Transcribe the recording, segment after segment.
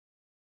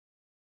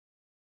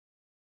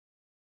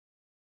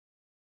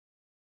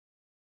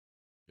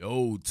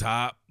Yo,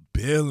 Top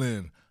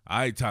Billin. All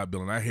right, Top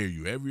Billin, I hear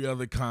you. Every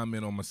other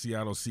comment on my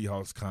Seattle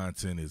Seahawks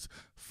content is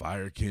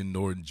fire Ken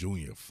Norton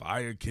Jr.,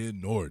 fire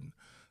Ken Norton.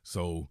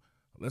 So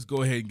let's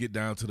go ahead and get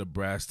down to the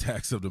brass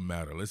tacks of the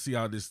matter. Let's see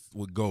how this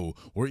would go,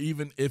 or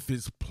even if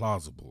it's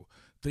plausible.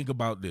 Think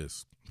about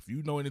this. If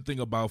you know anything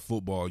about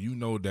football, you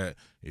know that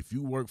if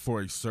you work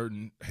for a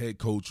certain head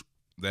coach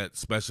that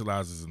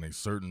specializes in a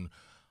certain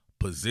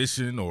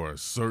position or a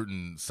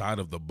certain side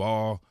of the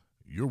ball,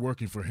 you're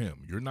working for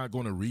him. You're not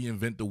going to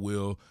reinvent the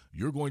wheel.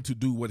 You're going to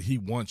do what he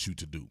wants you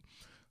to do.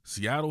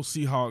 Seattle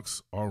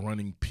Seahawks are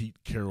running Pete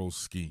Carroll's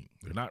scheme.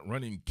 They're not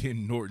running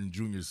Ken Norton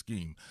Jr.'s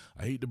scheme.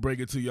 I hate to break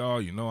it to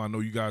y'all. I know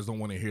you guys don't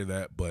want to hear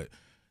that, but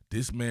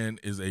this man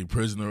is a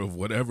prisoner of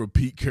whatever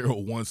Pete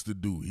Carroll wants to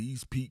do.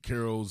 He's Pete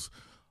Carroll's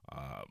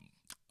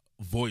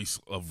voice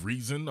of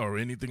reason or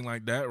anything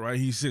like that, right?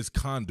 He's his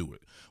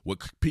conduit.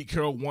 What Pete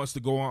Carroll wants to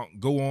go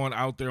on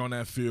out there on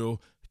that field,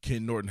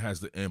 Ken Norton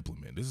has to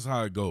implement. This is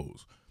how it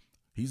goes.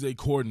 He's a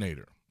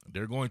coordinator.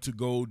 They're going to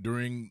go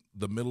during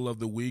the middle of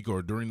the week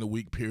or during the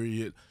week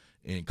period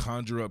and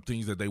conjure up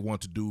things that they want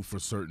to do for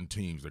certain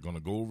teams. They're going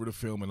to go over the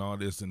film and all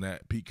this and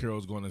that. Pete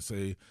Carroll's going to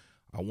say,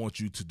 I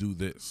want you to do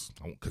this,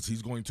 because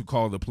he's going to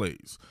call the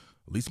plays,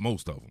 at least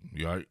most of them,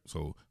 right?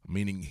 So,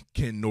 meaning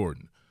Ken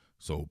Norton.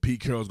 So Pete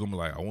Carroll's going to be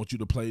like, I want you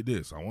to play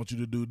this. I want you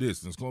to do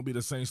this. And it's going to be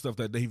the same stuff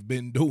that they've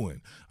been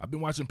doing. I've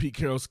been watching Pete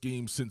Carroll's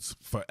scheme since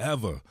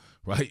forever,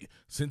 right?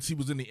 Since he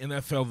was in the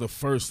NFL the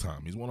first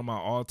time. He's one of my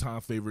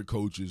all-time favorite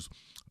coaches.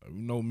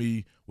 You know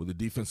me with a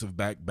defensive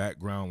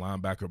background,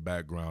 linebacker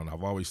background.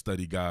 I've always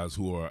studied guys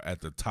who are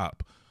at the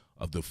top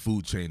of the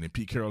food chain, and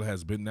Pete Carroll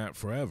has been that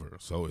forever.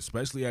 So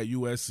especially at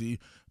USC,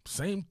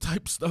 same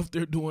type stuff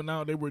they're doing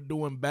now they were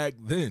doing back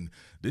then.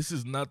 This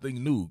is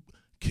nothing new.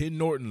 Ken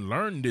Norton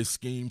learned this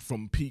scheme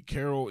from Pete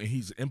Carroll, and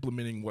he's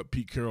implementing what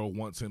Pete Carroll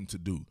wants him to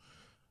do.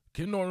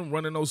 Ken Norton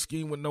running no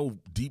scheme with no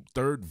deep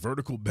third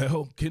vertical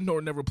bell. Ken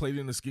Norton never played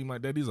in a scheme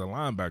like that. He's a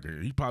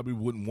linebacker. He probably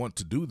wouldn't want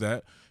to do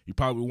that. He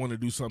probably want to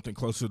do something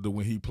closer to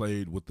when he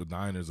played with the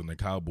Niners and the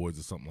Cowboys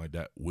or something like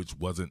that, which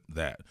wasn't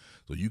that.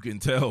 So you can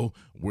tell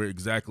where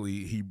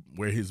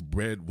his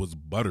bread was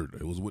buttered.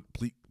 It was with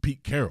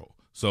Pete Carroll.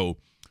 So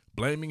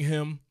blaming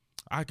him,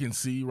 I can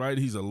see, right,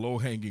 he's a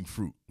low-hanging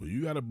fruit. But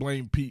you got to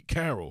blame Pete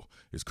Carroll.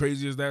 As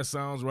crazy as that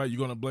sounds, right, you're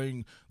going to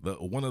blame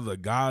one of the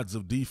gods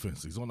of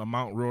defense. He's on the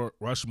Mount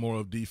Rushmore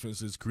of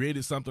defenses,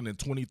 created something in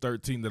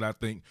 2013 that I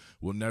think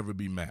will never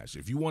be matched.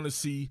 If you want to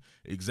see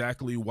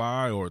exactly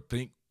why or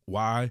think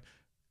why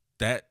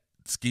that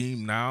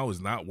scheme now is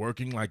not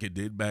working like it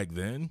did back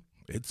then,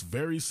 it's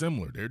very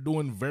similar. They're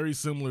doing very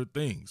similar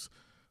things.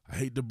 I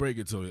hate to break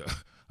it to you.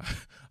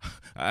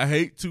 I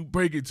hate to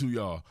break it to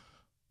y'all.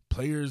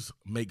 Players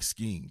make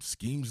schemes.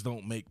 Schemes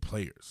don't make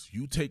players.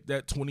 You take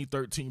that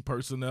 2013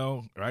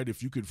 personnel, right?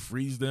 If you could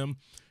freeze them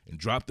and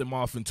drop them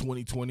off in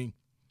 2020,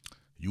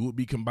 you would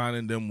be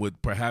combining them with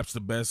perhaps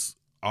the best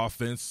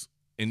offense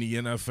in the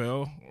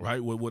NFL,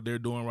 right? With what they're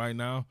doing right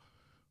now,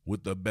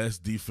 with the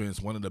best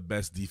defense, one of the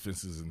best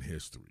defenses in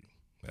history.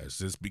 That's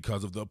just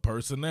because of the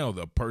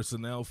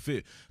personnel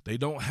fit. They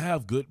don't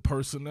have good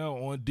personnel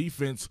on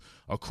defense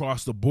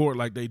across the board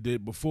like they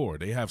did before.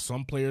 They have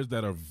some players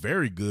that are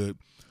very good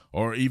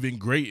or even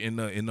great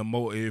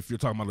if you're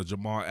talking about a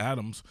Jamal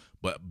Adams,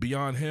 but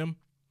beyond him,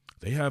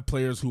 they have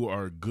players who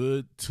are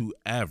good to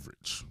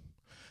average.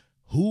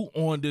 Who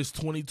on this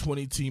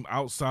 2020 team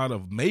outside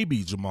of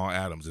maybe Jamal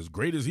Adams, as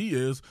great as he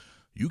is,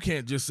 you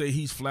can't just say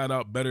he's flat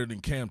out better than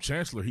Cam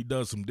Chancellor. He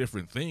does some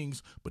different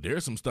things, but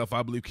there's some stuff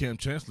I believe Cam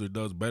Chancellor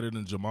does better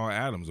than Jamal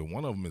Adams, and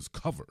one of them is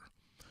cover.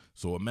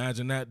 So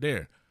imagine that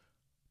there.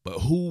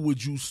 But who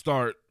would you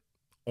start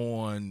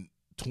on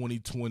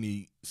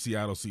 2020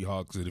 Seattle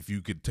Seahawks, and if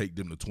you could take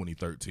them to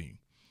 2013?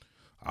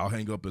 I'll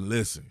hang up and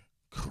listen.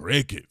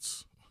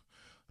 Crickets.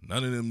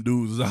 None of them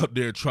dudes is out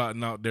there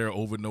trotting out there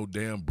over no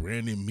damn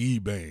Brandon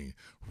Mebane,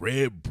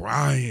 Red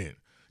Bryant,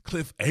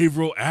 Cliff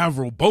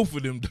Averill.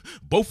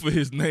 Both of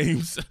his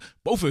names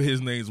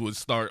would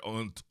start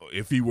on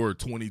if he were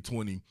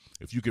 2020,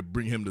 if you could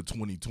bring him to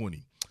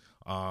 2020.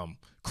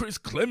 Chris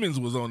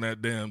Clemens was on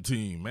that damn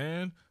team,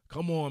 man.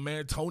 Come on,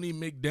 man. Tony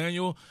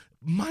McDaniel,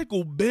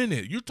 Michael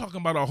Bennett. You're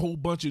talking about a whole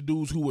bunch of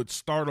dudes who would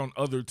start on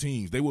other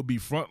teams. They would be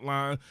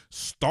frontline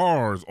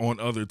stars on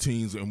other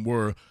teams and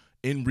were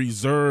in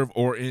reserve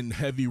or in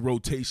heavy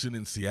rotation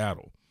in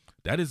Seattle.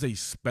 That is a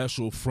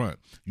special front.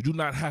 You do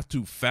not have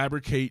to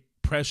fabricate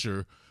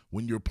pressure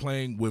when you're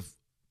playing with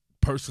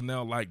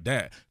personnel like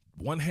that.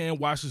 One hand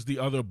washes the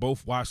other,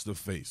 both wash the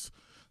face.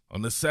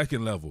 On the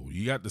second level,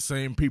 you got the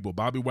same people,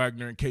 Bobby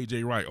Wagner and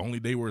KJ Wright, only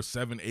they were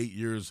 7-8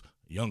 years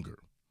younger.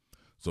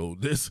 So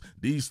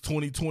these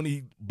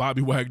 2020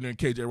 Bobby Wagner and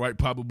KJ Wright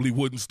probably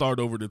wouldn't start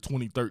over the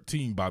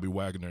 2013 Bobby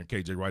Wagner and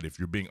KJ Wright if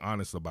you're being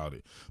honest about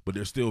it. But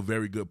they're still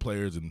very good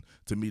players, and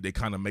to me, they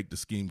kind of make the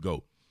scheme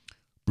go.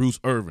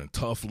 Bruce Irvin,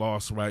 tough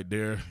loss right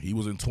there. He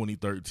was in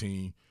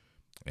 2013,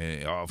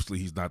 and obviously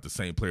he's not the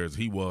same player as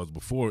he was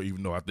before,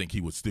 even though I think he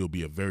would still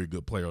be a very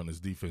good player on this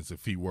defense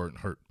if he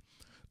weren't hurt.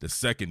 The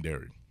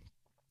secondary.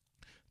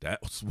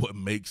 That's what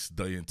makes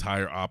the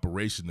entire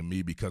operation to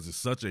me, because it's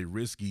such a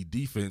risky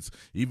defense,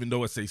 even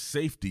though it's a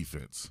safe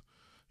defense.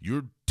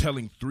 You're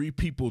telling 3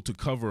 people to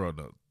cover a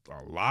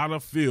lot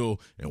of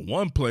field and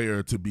one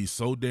player to be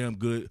so damn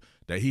good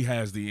that he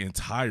has the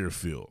entire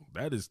field.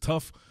 That is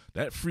tough.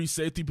 That free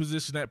safety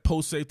position, that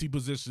post safety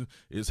position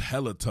is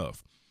hella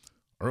tough.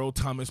 Earl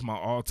Thomas, my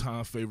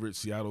all-time favorite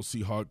Seattle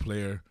Seahawks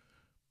player,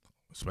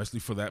 especially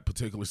for that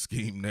particular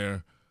scheme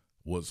there,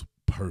 was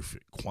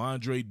perfect.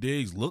 Quandre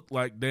Diggs looked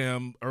like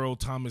damn Earl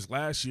Thomas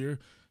last year.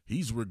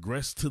 He's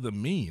regressed to the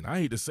mean. I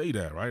hate to say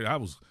that, right? I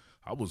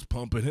was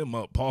pumping him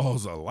up,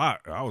 pause, a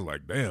lot. I was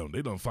like, damn,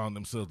 they done found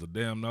themselves a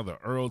damn another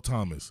Earl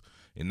Thomas.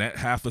 In that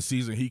half a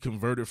season he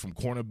converted from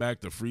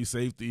cornerback to free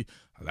safety,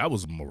 that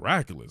was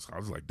miraculous. I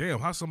was like, damn,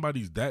 how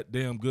somebody's that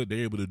damn good, they're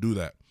able to do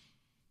that.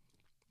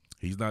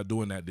 He's not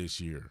doing that this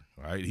year,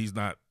 right? He's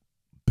not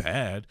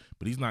bad,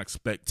 but he's not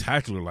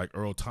spectacular like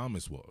Earl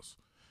Thomas was.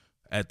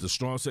 At the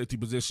strong safety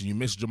position, you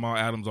miss Jamal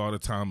Adams all the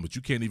time, but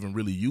you can't even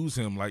really use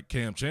him like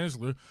Cam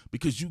Chancellor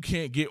because you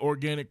can't get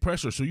organic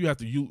pressure, so you have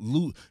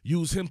to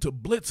use him to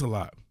blitz a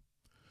lot.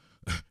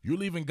 You're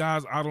leaving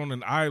guys out on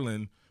an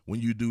island when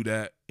you do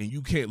that, and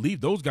you can't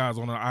leave those guys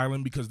on an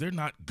island because they're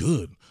not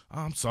good.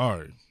 I'm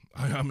sorry.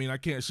 I mean, I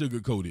can't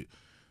sugarcoat it.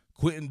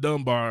 Quentin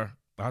Dunbar,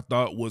 I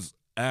thought, was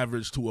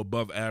average to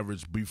above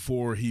average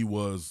before he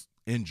was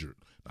injured.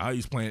 Now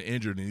he's playing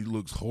injured, and he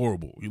looks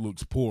horrible. He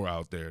looks poor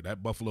out there.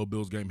 That Buffalo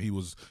Bills game, he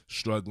was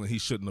struggling. He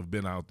shouldn't have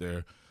been out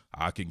there.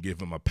 I can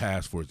give him a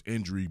pass for his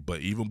injury,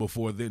 but even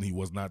before then, he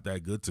was not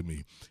that good to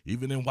me.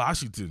 Even in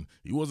Washington,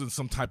 he wasn't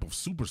some type of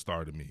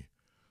superstar to me.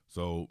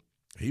 So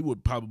he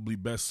would probably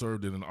best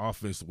served in an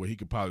offense where he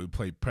could probably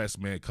play press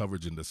man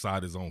coverage and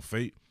decide his own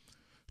fate.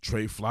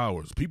 Trey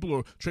Flowers.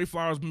 Trey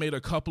Flowers made a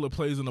couple of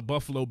plays in the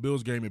Buffalo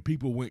Bills game, and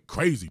people went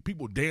crazy.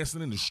 People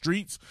dancing in the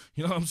streets,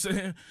 you know what I'm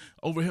saying,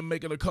 over him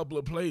making a couple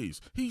of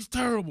plays. He's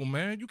terrible,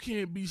 man. You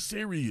can't be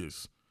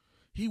serious.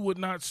 He would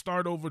not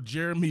start over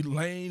Jeremy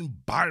Lane,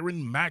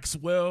 Byron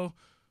Maxwell,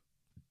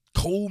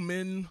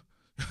 Coleman,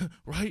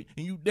 right?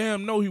 And you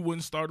damn know he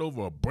wouldn't start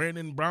over a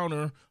Brandon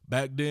Browner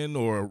back then,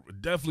 or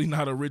definitely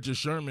not a Richard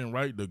Sherman,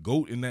 right? The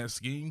GOAT in that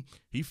scheme.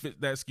 He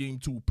fit that scheme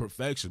to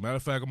perfection. Matter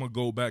of fact, I'm going to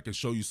go back and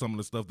show you some of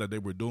the stuff that they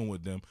were doing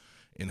with them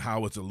and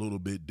how it's a little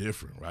bit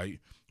different, right?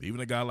 Even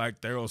a guy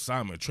like Thurl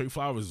Simon, Trey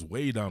Flowers is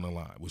way down the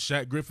line. When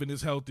Shaq Griffin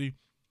is healthy,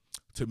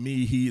 to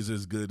me, he is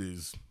as good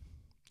as,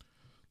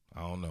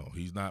 I don't know,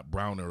 he's not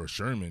Browner or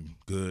Sherman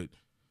good.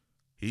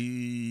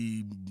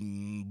 He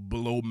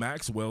below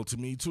Maxwell to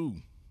me, too.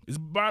 It's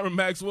Byron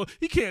Maxwell.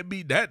 He can't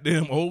be that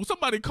damn old.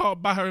 Somebody call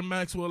Byron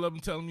Maxwell up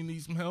and tell him he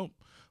needs some help.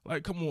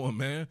 Like, come on,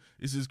 man.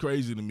 This is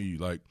crazy to me.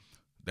 Like,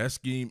 that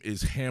scheme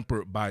is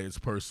hampered by its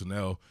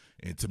personnel.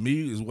 And to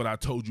me, is what I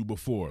told you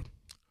before.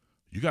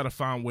 You got to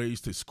find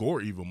ways to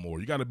score even more.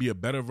 You got to be a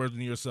better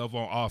version of yourself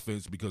on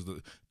offense, because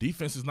the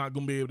defense is not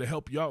going to be able to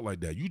help you out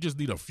like that. You just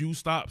need a few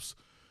stops.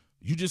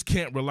 You just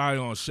can't rely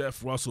on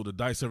Chef Russell to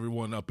dice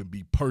everyone up and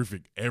be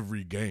perfect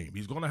every game.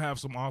 He's going to have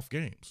some off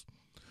games.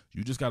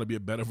 You just got to be a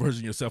better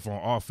version of yourself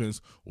on offense,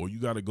 or you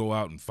got to go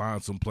out and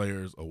find some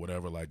players or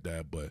whatever like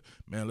that. But,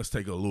 man, let's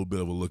take a little bit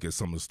of a look at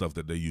some of the stuff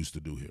that they used to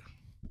do here.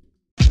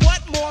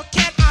 What more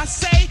can I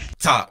say?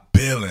 Top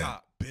Billin.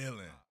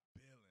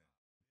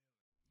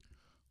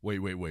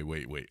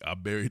 Wait. I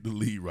buried the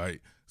lead,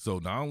 right? So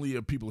not only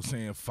are people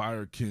saying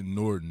fire Ken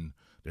Norton,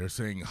 they're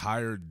saying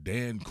hire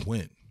Dan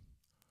Quinn.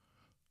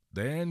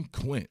 Dan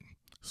Quinn.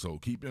 So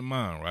keep in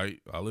mind, right,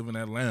 I live in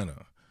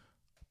Atlanta.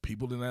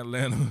 People in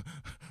Atlanta,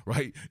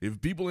 right?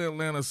 If people in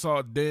Atlanta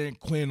saw Dan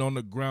Quinn on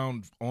the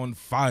ground on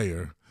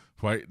fire,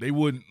 right, they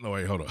wouldn't. No,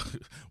 wait, hold on.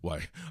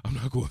 Why? I'm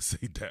not going to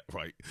say that,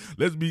 right?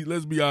 Let's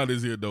be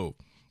honest here, though.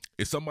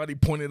 If somebody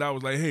pointed out,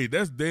 was like, hey,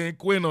 that's Dan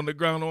Quinn on the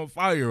ground on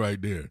fire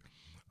right there,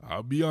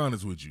 I'll be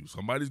honest with you.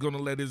 Somebody's going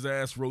to let his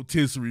ass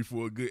rotisserie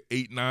for a good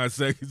 8-9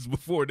 seconds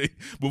before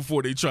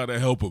they try to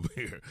help him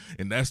here.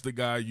 And that's the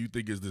guy you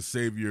think is the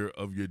savior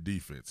of your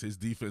defense. His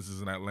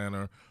defenses in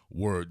Atlanta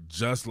were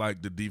just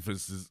like the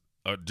defenses,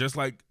 just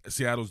like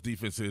Seattle's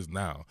defense is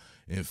now.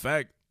 In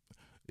fact,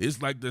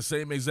 it's like the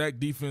same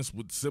exact defense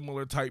with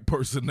similar type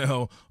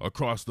personnel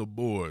across the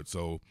board.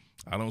 So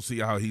I don't see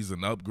how he's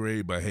an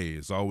upgrade, but hey,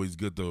 it's always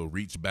good to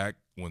reach back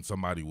when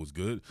somebody was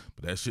good,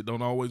 but that shit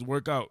don't always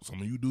work out.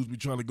 Some of you dudes be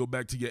trying to go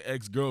back to your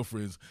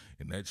ex-girlfriends,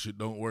 and that shit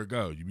don't work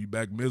out. You be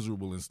back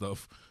miserable and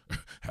stuff,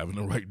 having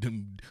to write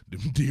them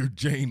Dear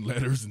Jane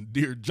letters and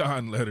Dear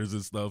John letters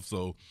and stuff.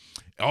 So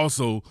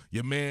also,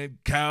 your man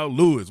Kyle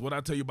Lewis. What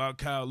I tell you about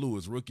Kyle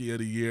Lewis, Rookie of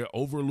the Year,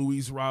 over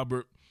Luis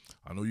Robert.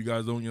 I know you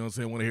guys don't, want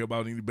to hear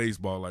about any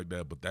baseball like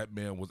that, but that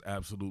man was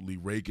absolutely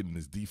raking in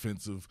his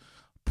defensive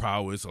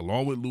prowess,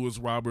 along with Luis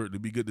Robert.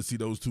 It'd be good to see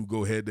those two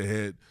go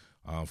head-to-head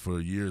for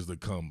years to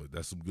come, but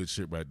that's some good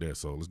shit right there.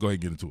 So let's go ahead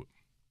and get into it.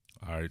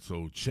 All right,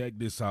 so check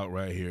this out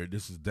right here.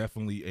 This is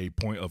definitely a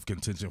point of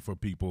contention for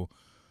people.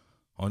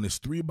 On this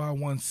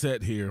 3x1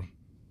 set here,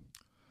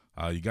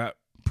 you got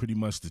pretty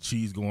much the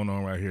cheese going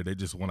on right here. They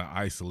just want to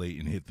isolate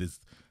and hit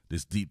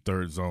this deep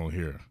third zone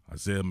here.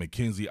 Isaiah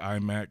McKenzie,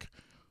 iMac,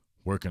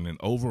 working an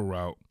over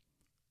route,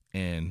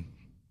 and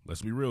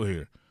let's be real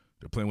here.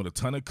 They're playing with a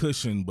ton of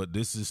cushion, but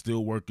this is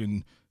still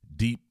working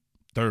deep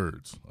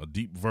thirds, a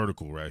deep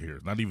vertical right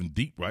here. Not even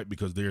deep, right,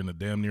 because they're in the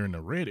damn near in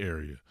the red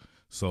area.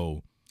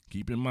 So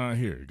keep in mind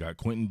here, you got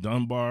Quentin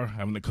Dunbar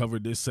having to cover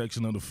this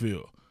section of the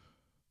field.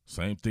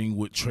 Same thing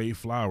with Trey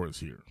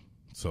Flowers here.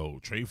 So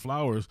Trey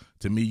Flowers,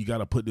 to me, you got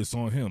to put this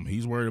on him.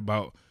 He's worried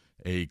about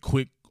a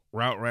quick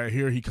route right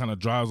here. He kind of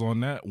drives on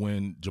that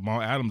when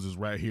Jamal Adams is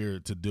right here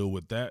to deal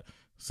with that.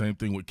 Same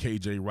thing with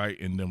KJ Wright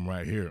and them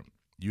right here.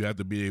 You have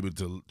to be able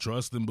to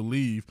trust and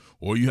believe,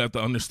 or you have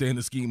to understand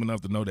the scheme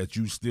enough to know that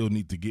you still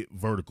need to get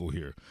vertical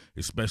here,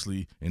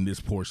 especially in this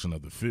portion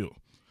of the field.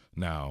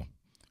 Now,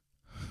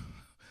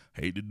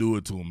 hate to do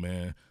it to him,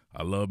 man.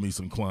 I love me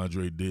some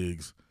Quandre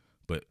Diggs,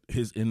 but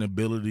his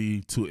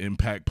inability to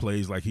impact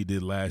plays like he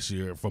did last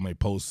year from a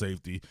post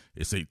safety,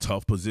 it's a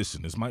tough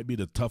position. This might be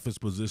the toughest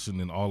position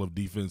in all of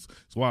defense.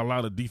 That's why a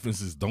lot of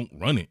defenses don't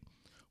run it.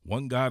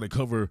 One guy to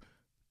cover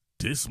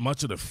this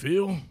much of the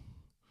field,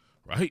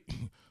 right?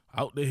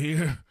 Out to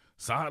here,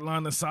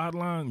 sideline to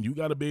sideline, you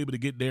got to be able to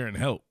get there and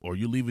help, or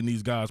you're leaving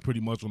these guys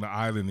pretty much on the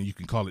island, and you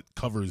can call it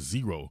cover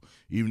zero,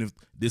 even if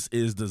this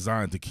is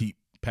designed to keep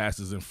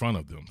passes in front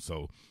of them.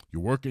 So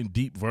you're working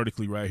deep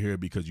vertically right here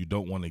because you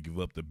don't want to give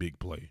up the big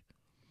play.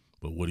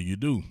 But what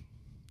do?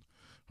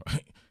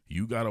 Right?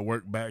 You got to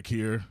work back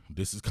here.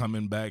 This is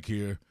coming back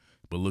here,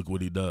 but look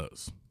what he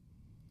does.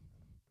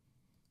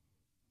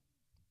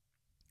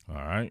 All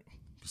right.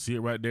 You see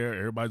it right there.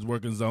 Everybody's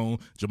working zone.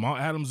 Jamal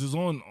Adams is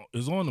on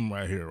them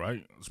right here,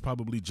 right? It's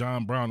probably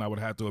John Brown, I would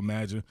have to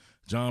imagine.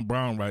 John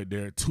Brown right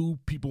there. Two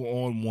people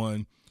on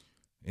one,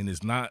 and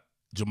it's not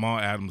Jamal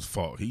Adams'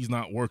 fault. He's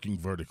not working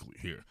vertically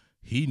here.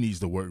 He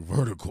needs to work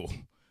vertical.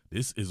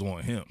 This is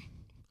on him.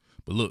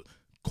 But look,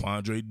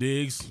 Quandre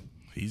Diggs,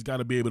 he's got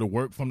to be able to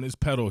work from this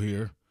pedal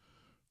here.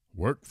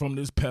 Work from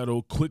this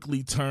pedal,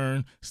 quickly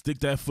turn, stick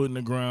that foot in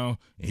the ground,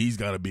 and he's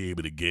got to be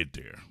able to get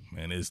there.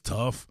 Man, it's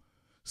tough.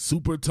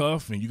 Super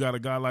tough, and you got a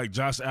guy like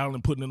Josh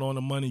Allen putting it on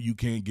the money, you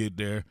can't get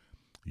there.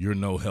 You're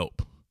no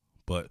help.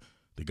 But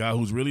the guy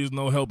who's really is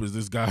no help is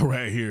this guy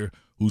right here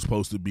who's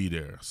supposed to be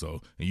there.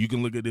 So, and you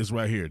can look at this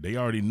right here. They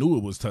already knew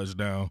it was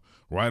touchdown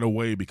right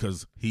away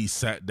because he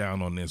sat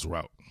down on this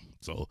route.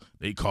 So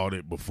they called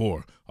it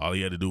before. All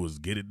he had to do was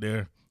get it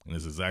there, and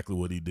it's exactly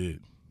what he did.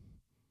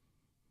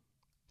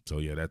 So,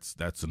 yeah,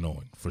 that's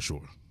annoying for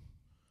sure.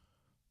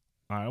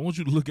 All right, I want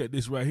you to look at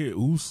this right here,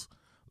 Oos.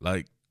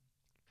 Like,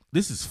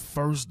 this is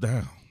first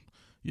down.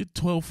 You're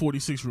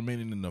 12:46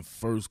 remaining in the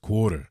first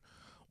quarter.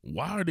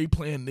 Why are they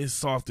playing this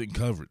soft in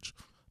coverage?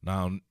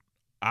 Now,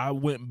 I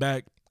went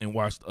back and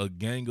watched a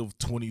gang of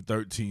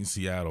 2013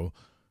 Seattle,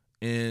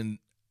 and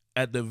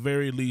at the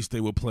very least, they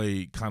would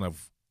play kind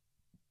of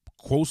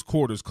close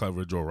quarters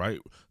coverage, all right?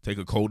 Take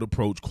a cold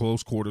approach,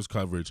 close quarters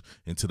coverage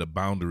into the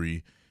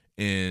boundary,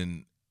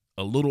 and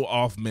a little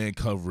off-man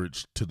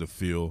coverage to the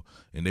field,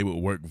 and they would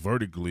work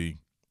vertically,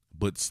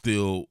 but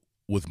still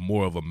with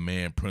more of a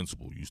man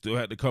principle. You still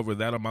had to cover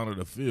that amount of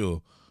the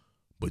field,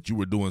 but you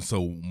were doing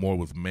so more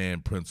with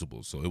man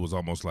principles. So it was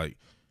almost like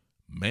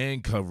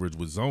man coverage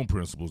with zone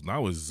principles.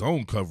 Now it's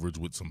zone coverage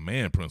with some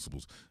man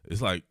principles.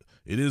 It's like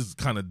it is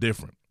kind of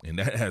different, and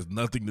that has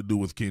nothing to do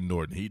with Ken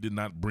Norton. He did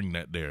not bring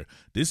that there.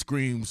 This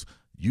screams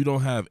you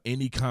don't have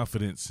any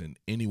confidence in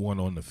anyone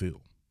on the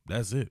field.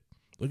 That's it.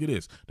 Look at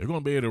this. They're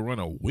going to be able to run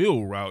a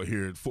wheel route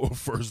here for a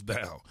first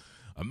down.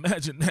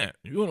 Imagine that.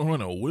 You're going to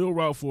run a wheel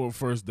route for a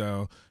first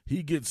down.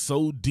 He gets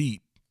so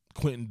deep,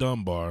 Quentin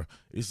Dunbar.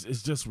 It's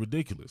just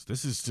ridiculous.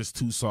 This is just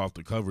too soft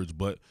a coverage,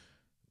 but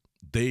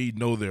they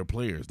know their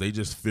players. They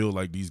just feel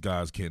like these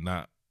guys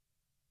cannot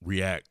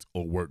react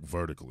or work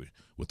vertically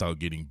without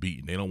getting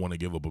beaten. They don't want to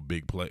give up a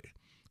big play.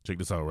 Check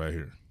this out right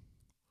here.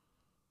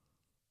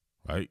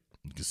 Right?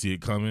 You can see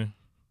it coming.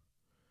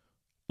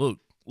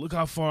 Look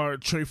how far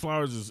Trey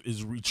Flowers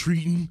is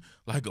retreating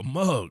like a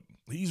mug.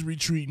 He's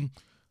retreating.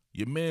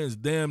 Your man's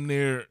damn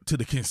near to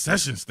the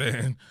concession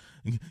stand.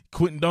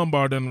 Quentin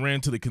Dunbar done ran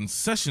to the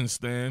concession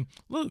stand.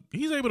 Look,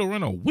 he's able to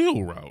run a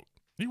wheel route.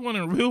 He run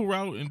a wheel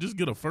route and just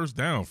get a first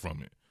down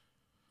from it.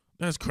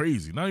 That's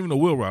crazy. Not even a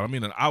wheel route. I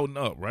mean an out and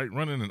up, right?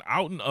 Running an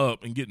out and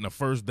up and getting a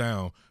first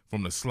down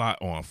from the slot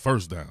on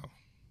first down.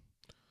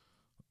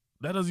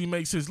 That doesn't even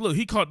make sense. Look,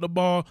 he caught the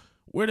ball.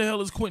 Where the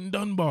hell is Quentin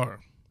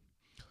Dunbar?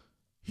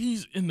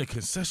 He's in the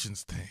concession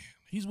stand.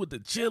 He's with the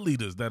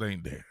cheerleaders that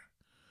ain't there.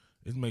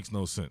 It makes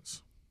no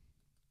sense.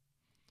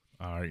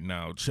 All right,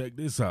 now check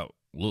this out.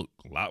 Look,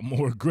 a lot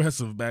more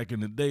aggressive back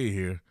in the day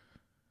here,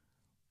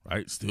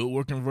 right? Still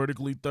working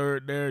vertically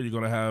third there. You're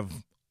going to have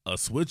a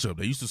switch up.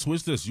 They used to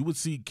switch this. You would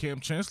see Cam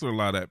Chancellor a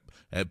lot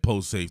at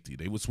post safety.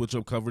 They would switch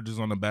up coverages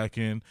on the back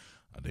end.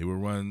 They would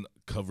run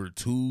cover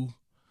two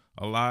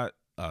a lot.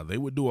 They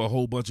would do a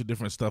whole bunch of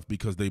different stuff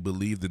because they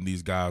believed in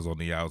these guys on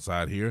the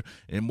outside here.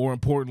 And more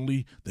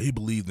importantly, they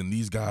believed in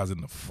these guys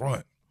in the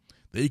front.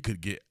 They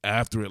could get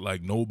after it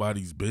like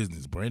nobody's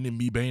business. Brandon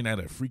Mebane had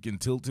a freaking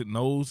tilted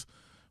nose.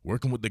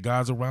 working with the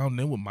guys around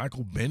them with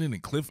Michael Bennett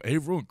and Cliff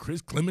Averill and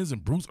Chris Clemens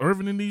and Bruce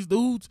Irvin and these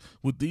dudes,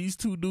 with these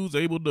two dudes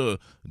able to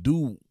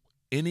do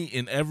any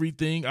and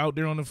everything out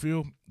there on the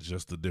field,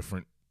 just a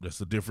different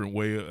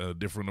way, a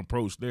different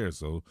approach there.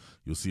 So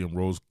you'll see them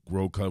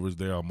roll covers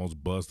there,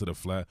 almost buzz to the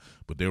flat,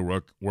 but they're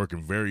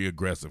working very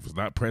aggressive. It's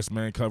not press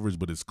man coverage,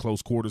 but it's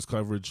close quarters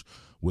coverage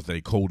with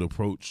a cold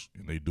approach,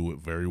 and they do it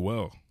very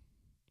well.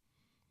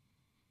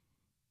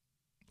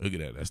 Look at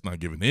that. That's not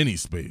giving any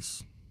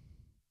space.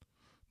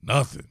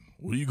 Nothing.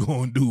 What are you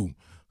going to do?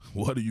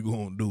 What are you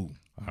going to do?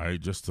 All right,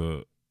 just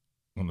to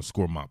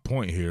score my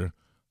point here,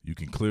 you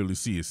can clearly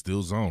see it's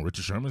still zone.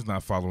 Richard Sherman's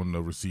not following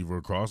the receiver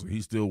across.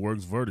 He still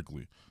works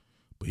vertically.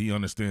 But he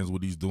understands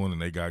what he's doing,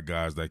 and they got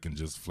guys that can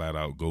just flat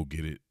out go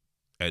get it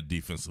at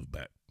defensive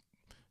back.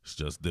 It's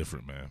just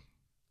different, man.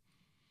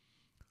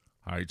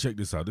 All right, check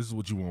this out. This is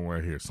what you want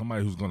right here.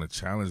 Somebody who's going to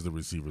challenge the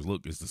receivers.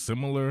 Look, it's the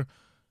similar,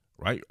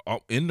 right,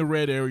 in the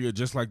red area,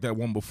 just like that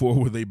one before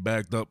where they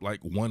backed up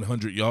like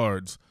 100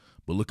 yards.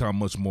 But look how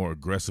much more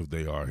aggressive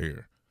they are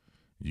here.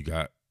 You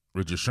got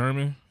Richard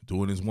Sherman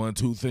doing his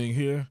 1-2 thing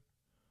here,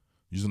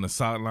 using the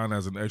sideline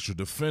as an extra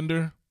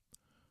defender.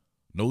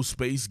 No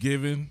space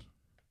given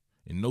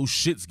and no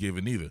shits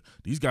given either.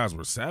 These guys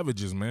were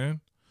savages,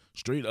 man.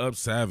 Straight up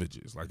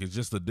savages. Like, it's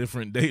just a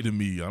different day to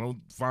me. I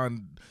don't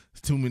find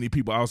too many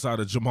people outside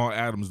of Jamal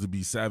Adams to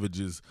be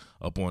savages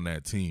up on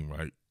that team,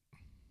 right?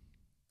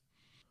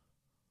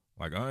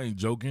 Like, I ain't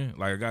joking.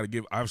 Like, I got to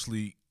give,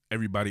 obviously,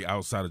 everybody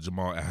outside of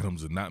Jamal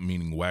Adams, and not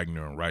meaning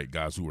Wagner and Wright,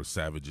 guys who are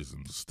savages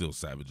and still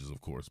savages,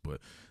 of course. But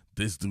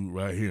this dude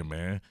right here,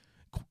 man.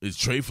 Is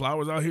Trey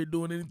Flowers out here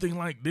doing anything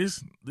like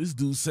this? This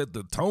dude set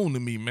the tone to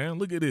me, man.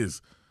 Look at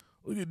this.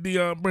 Look at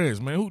Deion Branch,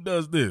 man. Who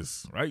does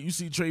this, right? You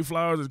see Trey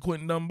Flowers and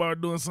Quentin Dunbar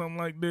doing something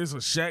like this, or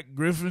Shaquille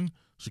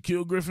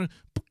Griffin.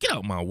 Get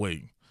out my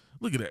way.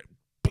 Look at that.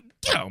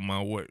 Get out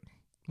my way.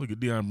 Look at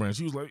Deion Branch.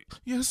 He was like,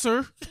 yes,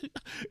 sir.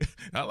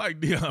 I like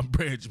Deion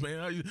Branch,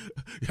 man.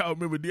 Y'all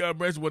remember Deion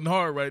Branch wasn't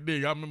hard right there.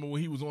 Y'all remember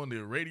when he was on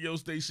the radio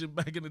station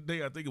back in the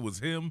day? I think it was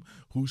him,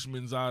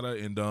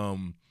 Hushmanzada,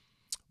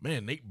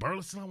 and Nate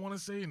Burleson, I want to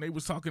say, and they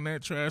was talking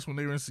that trash when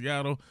they were in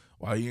Seattle.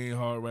 Why he ain't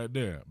hard right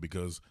there?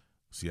 Because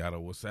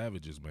Seattle was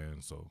savages, man.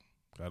 So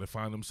got to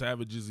find them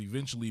savages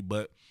eventually.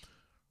 But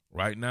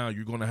right now,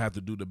 you're going to have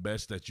to do the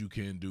best that you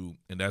can do,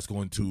 and that's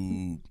going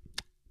to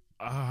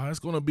it's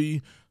going to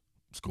be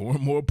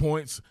scoring more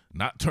points,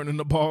 not turning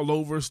the ball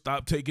over,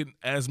 stop taking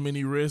as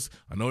many risks.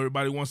 I know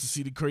everybody wants to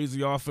see the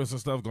crazy offense and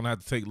stuff. Going to have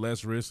to take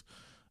less risks,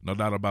 no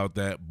doubt about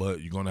that.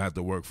 But you're going to have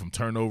to work from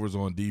turnovers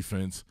on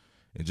defense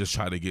and just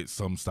try to get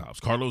some stops.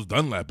 Carlos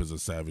Dunlap is a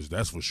savage,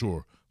 that's for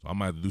sure. So I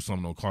might have to do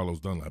something on Carlos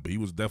Dunlap. But he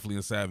was definitely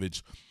a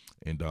savage,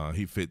 and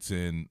he fits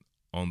in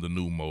on the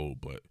new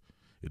mode. But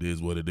it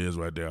is what it is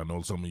right there. I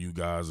know some of you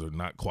guys are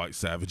not quite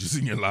savages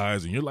in your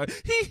lives, and you're like,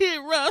 he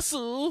hit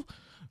Russell.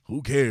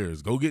 Who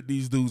cares? Go get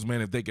these dudes,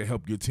 man, if they can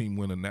help your team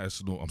win a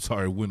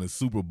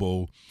Super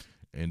Bowl,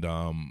 and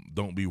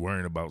don't be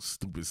worrying about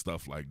stupid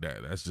stuff like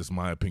that. That's just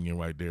my opinion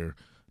right there.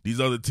 These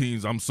other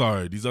teams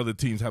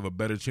have a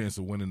better chance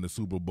of winning the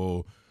Super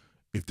Bowl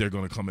if they're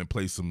going to come and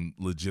play some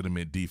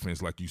legitimate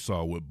defense like you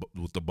saw with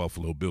the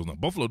Buffalo Bills. Now,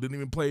 Buffalo didn't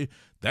even play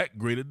that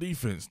great a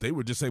defense. They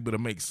were just able to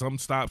make some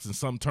stops and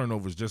some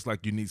turnovers just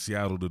like you need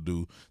Seattle to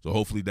do. So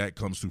hopefully that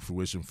comes to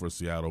fruition for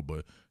Seattle.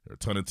 But there are a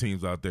ton of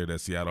teams out there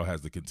that Seattle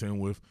has to contend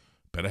with.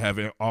 Better have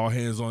all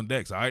hands on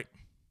decks, all right?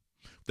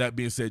 That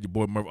being said, your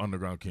boy Murph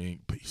Underground King.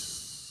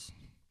 Peace.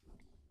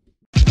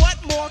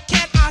 What more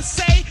can I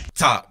say?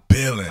 Top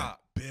Billin.